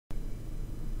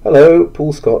Hello,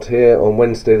 Paul Scott here on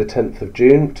Wednesday the 10th of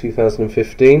June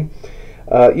 2015.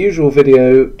 Usual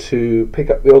video to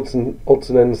pick up the odds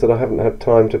and ends that I haven't had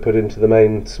time to put into the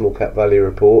main small cap value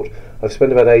report. I've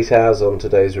spent about 8 hours on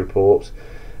today's report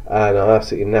and I'm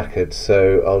absolutely knackered,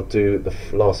 so I'll do the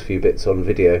last few bits on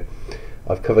video.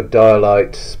 I've covered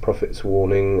Dialight's profits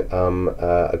warning,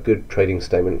 a good trading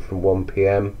statement from 1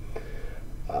 PM,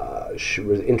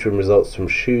 interim results from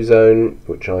ShoeZone,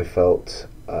 which I felt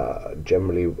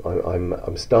generally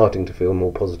I'm starting to feel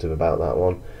more positive about that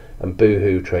one, and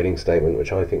BooHoo trading statement,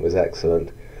 which I think was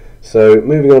excellent. So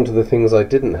moving on to the things I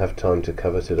didn't have time to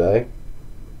cover today.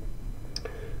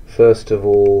 First of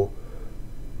all,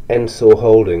 Ensor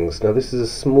Holdings. Now this is a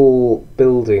small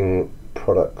building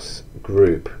products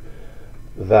group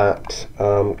that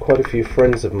quite a few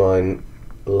friends of mine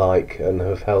like and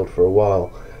have held for a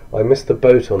while. I missed the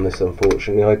boat on this,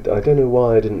 unfortunately. I don't know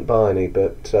why I didn't buy any,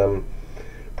 but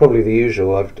probably the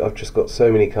usual. I've just got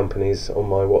so many companies on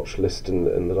my watch list and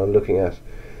that I'm looking at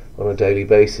on a daily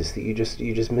basis that you just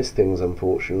miss things,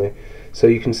 unfortunately. So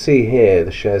you can see here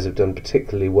the shares have done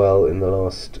particularly well in the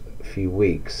last few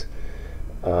weeks,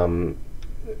 going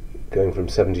from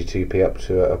 72p up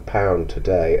to £1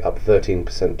 today, up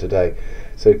 13% today.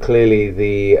 So clearly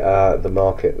the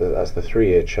market, that's the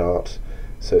 3-year chart,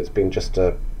 so it's been just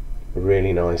a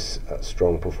really nice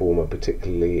strong performer,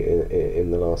 particularly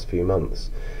in the last few months.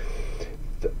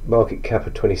 The market cap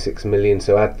of 26 million,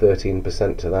 so add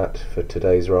 13% to that for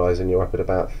today's rise and you're up at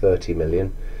about 30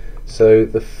 million. So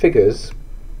the figures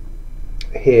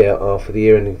here are for the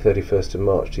year ending 31st of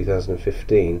March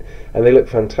 2015 and they look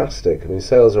fantastic. I mean,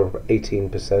 sales are up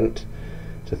 18%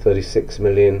 to 36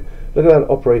 million. Look at that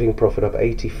operating profit up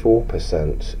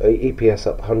 84%, EPS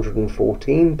up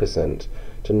 114%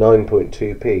 to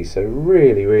 9.2p, so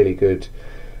really good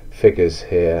figures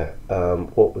here.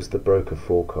 What was the broker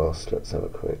forecast? Let's have a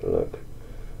quick look.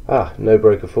 No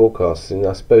broker forecasts, and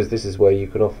I suppose this is where you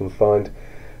can often find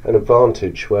an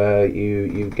advantage, where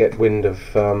you get wind of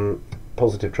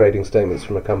positive trading statements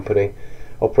from a company,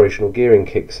 operational gearing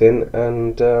kicks in,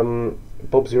 and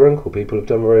Bob's your uncle. People have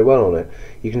done very well on it.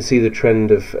 You can see the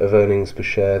trend of earnings per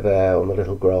share there on the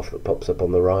little graph that pops up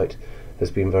on the right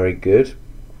has been very good.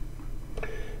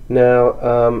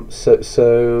 Now,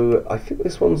 so I think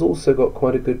this one's also got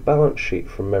quite a good balance sheet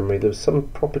from memory. There's some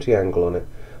property angle on it.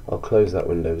 I'll close that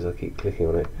window as I keep clicking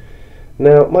on it.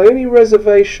 Now, my only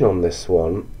reservation on this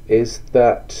one is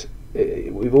that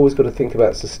we've always got to think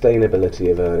about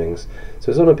sustainability of earnings.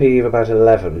 So it's on a PE of about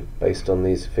 11 based on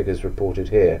these figures reported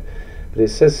here. But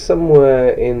it says somewhere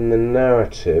in the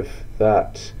narrative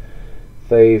that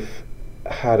they've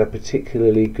had a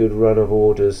particularly good run of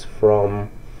orders from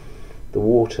the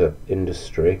water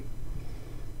industry.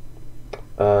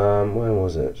 Where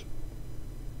was it?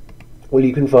 Well,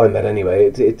 you can find that anyway.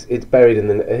 It's buried in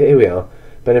the. Here we are.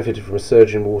 Benefited from a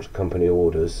surge in water company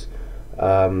orders.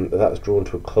 That was drawn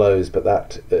to a close, but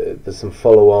that there's some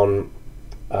follow-on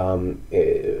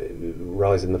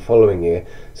rise in the following year.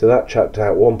 So that chucked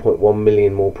out 1.1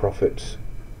 million more profit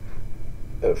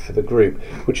for the group,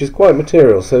 which is quite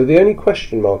material. So the only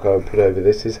question mark I would put over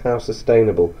this is how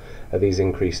sustainable are these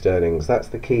increased earnings. That's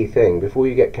the key thing. Before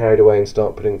you get carried away and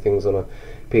start putting things on a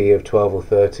PE of 12 or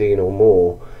 13 or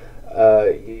more,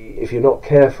 if you're not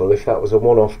careful, if that was a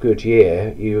one-off good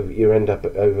year, you end up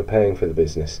overpaying for the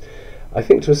business. I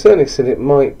think to a certain extent it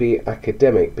might be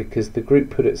academic because the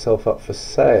group put itself up for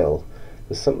sale.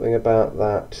 There's something about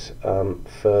that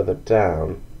further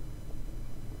down.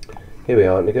 Here we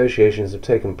are. Negotiations have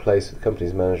taken place with the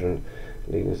company's management,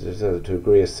 leading to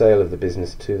agree a sale of the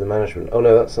business to the management. Oh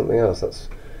no, that's something else. That's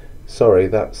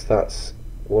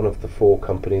one of the 4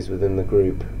 companies within the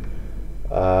group.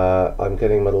 I'm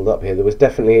getting muddled up here. There was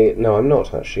definitely, no, I'm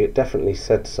not actually. It definitely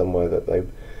said somewhere that they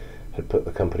had put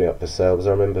the company up for sale, because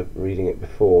I remember reading it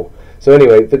before. So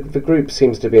anyway, the group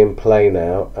seems to be in play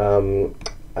now,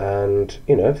 and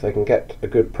you know, if they can get a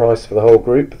good price for the whole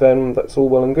group, then that's all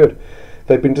well and good.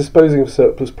 They've been disposing of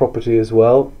surplus property as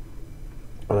well,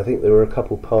 and I think there were a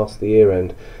couple past the year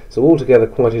end. So altogether,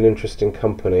 quite an interesting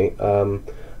company.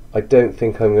 I don't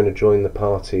think I'm going to join the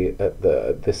party at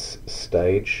this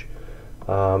stage,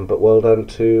 but well done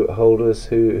to holders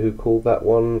who called that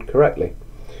one correctly.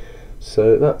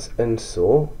 So that's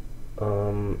Ensor.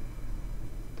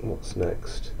 What's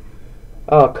next?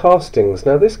 Castings.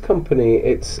 Now this company,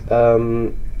 it's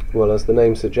well, as the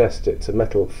name suggests, it's a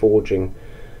metal forging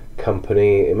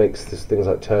company. It makes things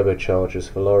like turbochargers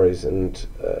for lorries and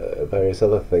various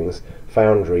other things.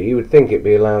 Foundry. You would think it'd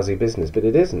be a lousy business, but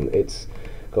it isn't. It's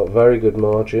got very good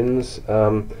margins.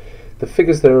 The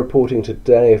figures they're reporting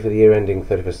today for the year ending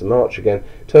 31st of March, again,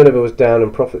 turnover was down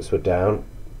and profits were down.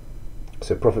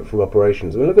 So profit from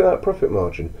operations. I mean, look at that profit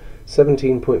margin,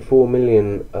 17.4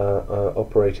 million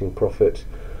operating profit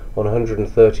on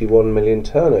 131 million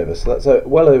turnover. So that's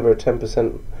well over a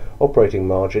 10% operating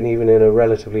margin, even in a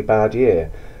relatively bad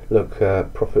year. Look,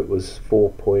 profit was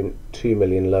 4.2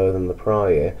 million lower than the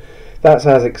prior year. That's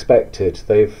as expected.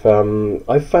 I've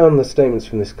found the statements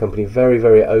from this company very,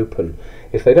 very open.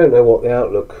 If they don't know what the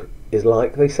outlook is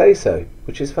like, they say so,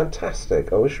 which is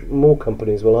fantastic. I wish more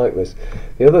companies were like this.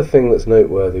 The other thing that's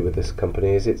noteworthy with this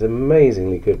company is its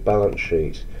amazingly good balance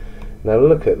sheet. Now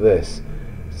look at this,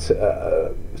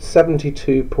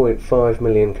 72.5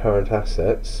 million current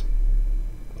assets,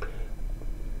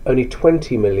 only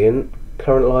 20 million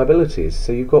current liabilities.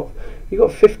 So you've got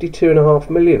 52.5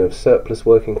 million of surplus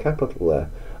working capital there.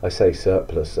 I say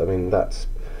surplus, I mean that's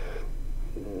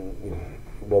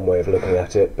one way of looking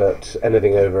at it, but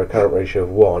anything over a current ratio of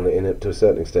 1 to a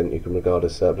certain extent you can regard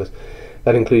as surplus.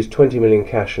 That includes 20 million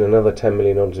cash and another 10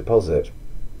 million on deposit.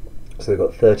 So they've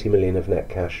got 30 million of net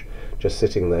cash just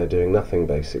sitting there doing nothing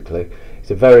basically.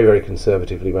 It's a very, very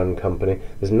conservatively run company.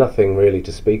 There's nothing really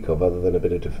to speak of other than a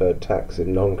bit of deferred tax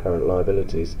in non-current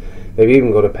liabilities. They've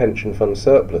even got a pension fund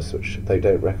surplus which they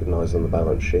don't recognise on the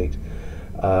balance sheet.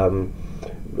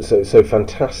 So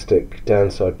fantastic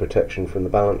downside protection from the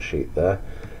balance sheet there.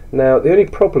 Now the only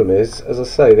problem is, as I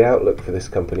say, the outlook for this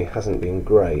company hasn't been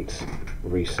great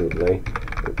recently,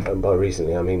 and by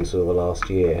recently I mean sort of the last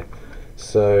year.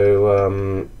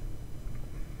 So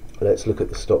let's look at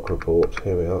the stock report.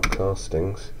 Here we are,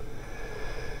 castings.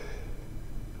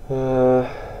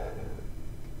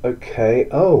 Okay.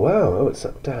 Oh wow! Oh, it's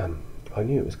up. Damn! I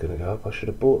knew it was going to go up. I should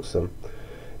have bought some.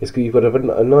 You've got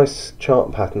a nice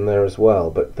chart pattern there as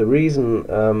well, but the reason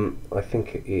I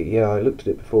think, yeah, I looked at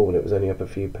it before when it was only up a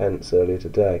few pence earlier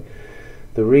today.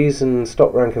 The reason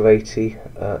stock rank of 80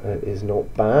 is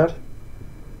not bad.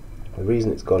 The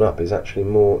reason it's gone up is actually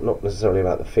more, not necessarily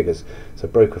about the figures. So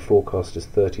broker forecast is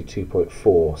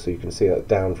 32.4, so you can see that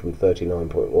down from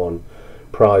 39.1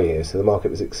 prior year. So the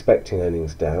market was expecting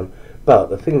earnings down,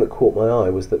 but the thing that caught my eye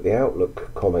was that the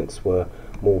outlook comments were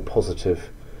more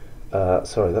positive.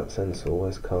 Sorry, that's Ensor.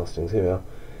 Where's castings? Here we are.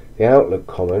 The outlook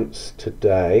comments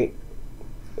today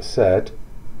said,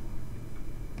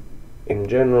 in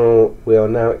general, we are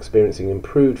now experiencing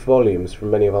improved volumes from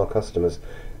many of our customers,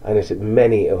 and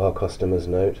many of our customers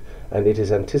note, and it is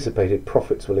anticipated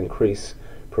profits will increase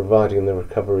providing the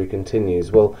recovery continues.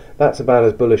 Well, that's about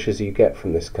as bullish as you get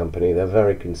from this company. They're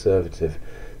very conservative.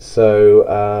 So,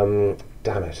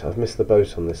 damn it, I've missed the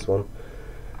boat on this one.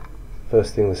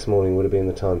 First thing this morning would have been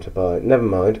the time to buy it. Never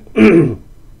mind.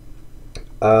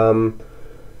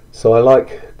 So I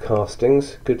like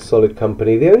castings, good solid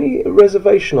company. The only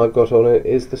reservation I've got on it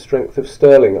is the strength of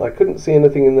sterling. I couldn't see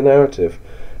anything in the narrative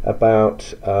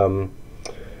about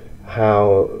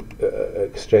how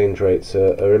exchange rates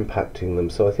are impacting them.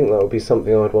 So I think that would be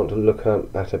something I'd want to look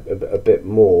at a bit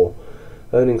more.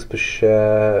 Earnings per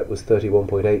share was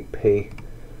 31.8p.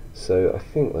 So I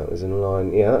think that was in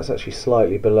line. Yeah, that's actually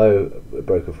slightly below a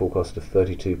broker forecast of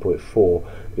 32.4,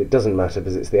 but it doesn't matter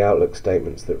because it's the outlook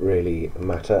statements that really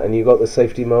matter, and you've got the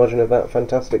safety margin of that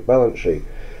fantastic balance sheet.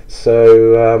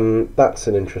 So that's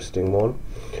an interesting one.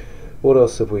 What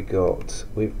else have we got?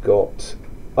 We've got,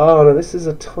 oh no, this is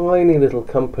a tiny little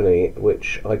company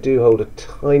which I do hold a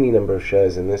tiny number of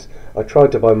shares in this. I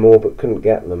tried to buy more but couldn't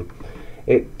get them.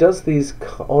 It does these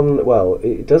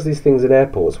it does these things in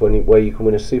airports where you can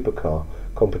win a supercar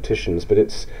competitions, but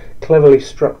it's cleverly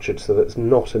structured so that it's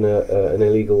not an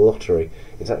illegal lottery.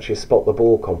 It's actually a spot the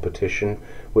ball competition,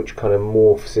 which kind of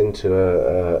morphs into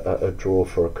a draw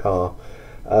for a car.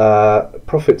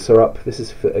 Profits are up. This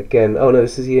is again. Oh no,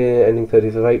 this is year ending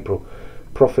 30th of April.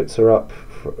 Profits are up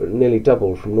nearly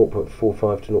doubled from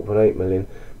 0.45 to 0.8 million.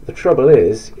 The trouble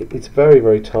is, it's very,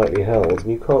 very tightly held,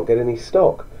 and you can't get any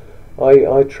stock.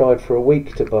 I tried for a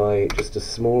week to buy just a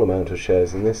small amount of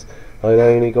shares in this. I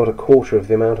only got a quarter of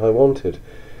the amount I wanted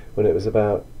when it was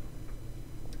about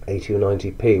 80 or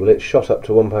 90p. Well, it's shot up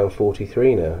to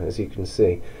 £1.43 now, as you can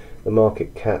see. The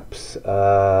market cap's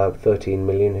 13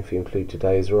 million if you include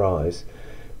today's rise,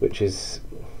 which is,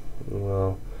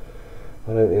 well,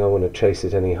 I don't think I want to chase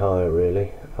it any higher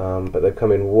really. But they're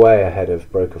coming way ahead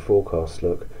of broker forecast.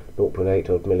 Look, 0.8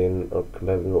 odd million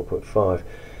compared with 0.5.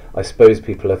 I suppose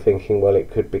people are thinking, well,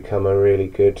 it could become a really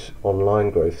good online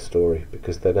growth story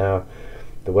because they're now,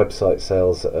 the website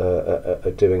sales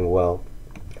are doing well,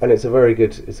 and it's a very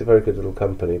good little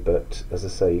company. But as I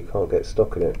say, you can't get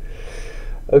stock in it.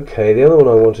 Okay, the other one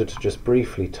I wanted to just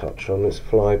briefly touch on is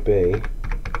Flybe.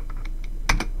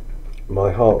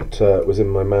 My heart was in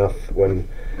my mouth when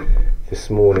this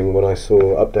morning when I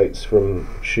saw updates from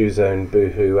ShoeZone,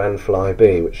 BooHoo and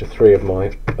Flybe, which are three of my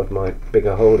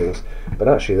bigger holdings, but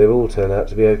actually they've all turned out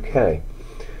to be okay.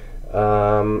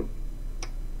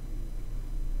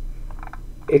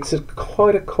 It's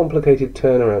quite a complicated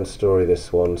turnaround story,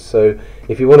 this one, so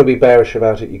if you want to be bearish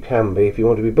about it you can be, if you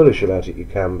want to be bullish about it you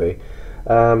can be,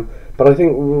 but I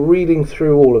think reading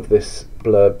through all of this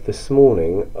blurb this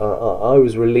morning, I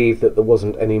was relieved that there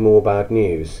wasn't any more bad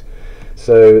news.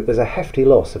 So there's a hefty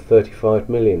loss of 35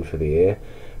 million for the year,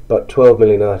 but 12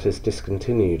 million of that is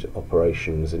discontinued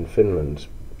operations in Finland,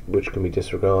 which can be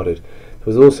disregarded. There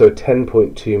was also a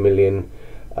 10.2 million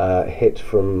hit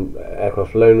from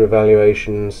aircraft loan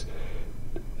revaluations,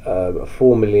 a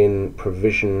 4 million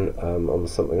provision on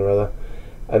something or other,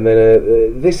 and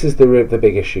then this is the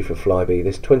big issue for Flybe,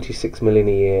 this 26 million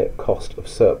a year cost of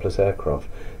surplus aircraft.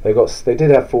 They did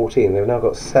have 14, they've now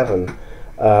got 7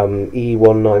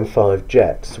 E195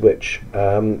 jets, which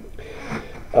are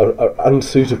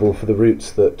unsuitable for the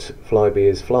routes that Flybe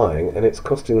is flying, and it's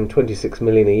costing them 26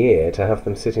 million a year to have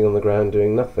them sitting on the ground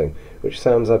doing nothing, which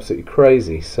sounds absolutely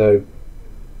crazy. So,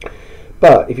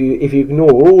 but if you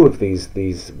ignore all of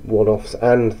these one-offs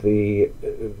and the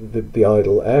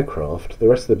idle aircraft, the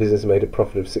rest of the business made a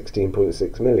profit of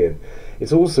 16.6 million.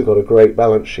 It's also got a great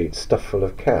balance sheet stuffed full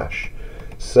of cash,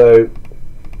 so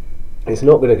it's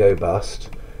not going to go bust.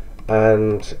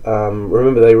 And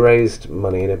remember, they raised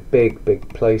money in a big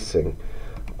placing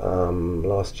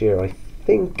last year. I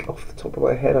think, off the top of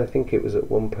my head, I think it was at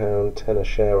 £1.10 a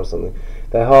share or something.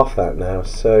 They're half that now,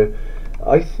 so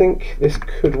I think this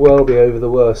could well be over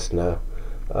the worst now.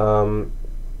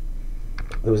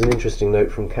 There was an interesting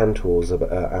note from Cantor's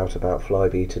out about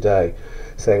Flybe today,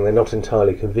 saying they're not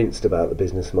entirely convinced about the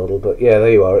business model, but yeah,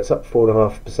 there you are, it's up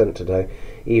 4.5% today,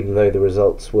 even though the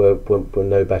results were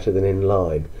no better than in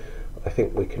line. I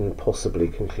think we can possibly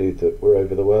conclude that we're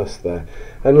over the worst there.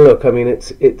 And look, I mean, it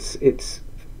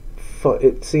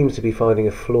seems to be finding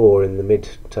a floor in the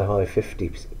mid to high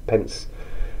 50 pence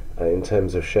in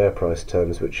terms of share price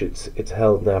terms, which it's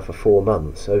held now for 4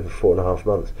 months, over 4.5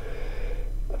 months.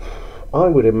 I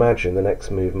would imagine the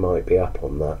next move might be up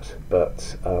on that,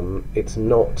 but it's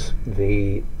not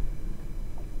the,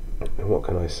 what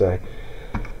can I say?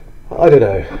 I don't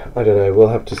know, we'll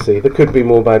have to see. There could be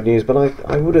more bad news, but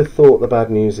I would have thought the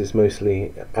bad news is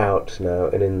mostly out now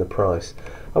and in the price.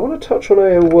 I want to touch on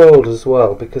AO World as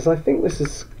well, because I think this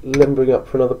is limbering up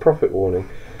for another profit warning.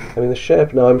 I mean, the share,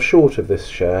 now I'm short of this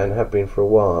share and have been for a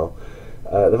while.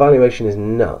 The valuation is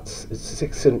nuts. It's at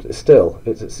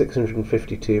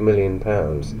 £652 million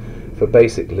for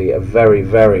basically a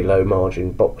very low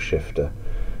margin box shifter.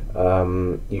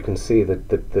 You can see that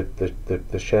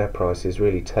the share price is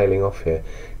really tailing off here.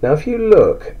 Now, if you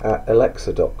look at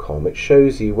Alexa.com, it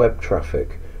shows you web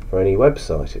traffic for any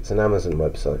website. It's an Amazon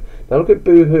website. Now look at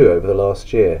BooHoo over the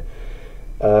last year.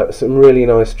 Some really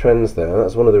nice trends there.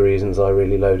 That's one of the reasons I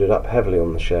really loaded up heavily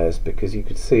on the shares, because you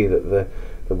could see that the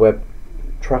web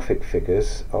traffic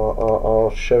figures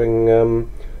are showing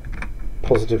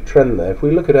positive trend there. If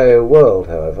we look at AO World,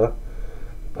 however,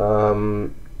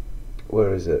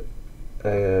 where is it?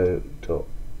 AO.com,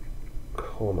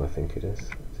 I think it is.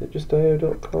 Is it just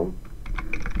AO.com?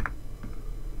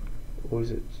 Or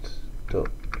is it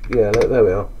yeah, there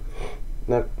we are.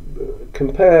 Now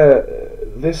compare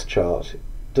this chart.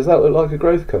 Does that look like a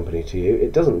growth company to you?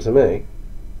 It doesn't to me.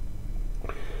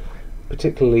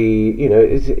 Particularly, you know,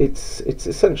 it's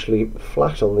essentially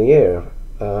flat on the year,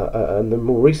 and the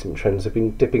more recent trends have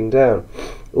been dipping down.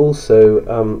 Also,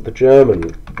 the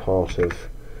German part of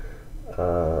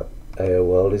AO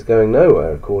World is going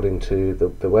nowhere according to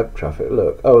the web traffic.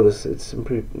 Look, it's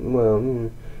improved.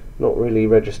 Well, not really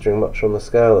registering much on the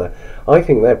scale there. I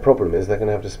think their problem is they're going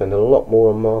to have to spend a lot more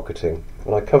on marketing.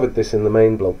 And I covered this in the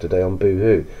main blog today on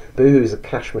BooHoo. BooHoo is a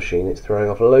cash machine. It's throwing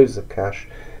off loads of cash,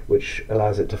 which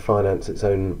allows it to finance its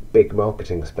own big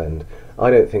marketing spend. I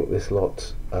don't think this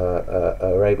lot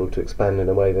are able to expand in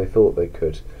a way they thought they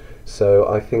could. So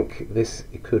I think this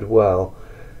could well,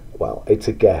 it's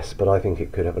a guess, but I think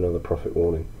it could have another profit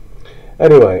warning.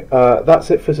 Anyway, that's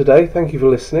it for today. Thank you for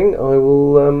listening. I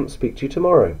will speak to you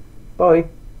tomorrow. Bye.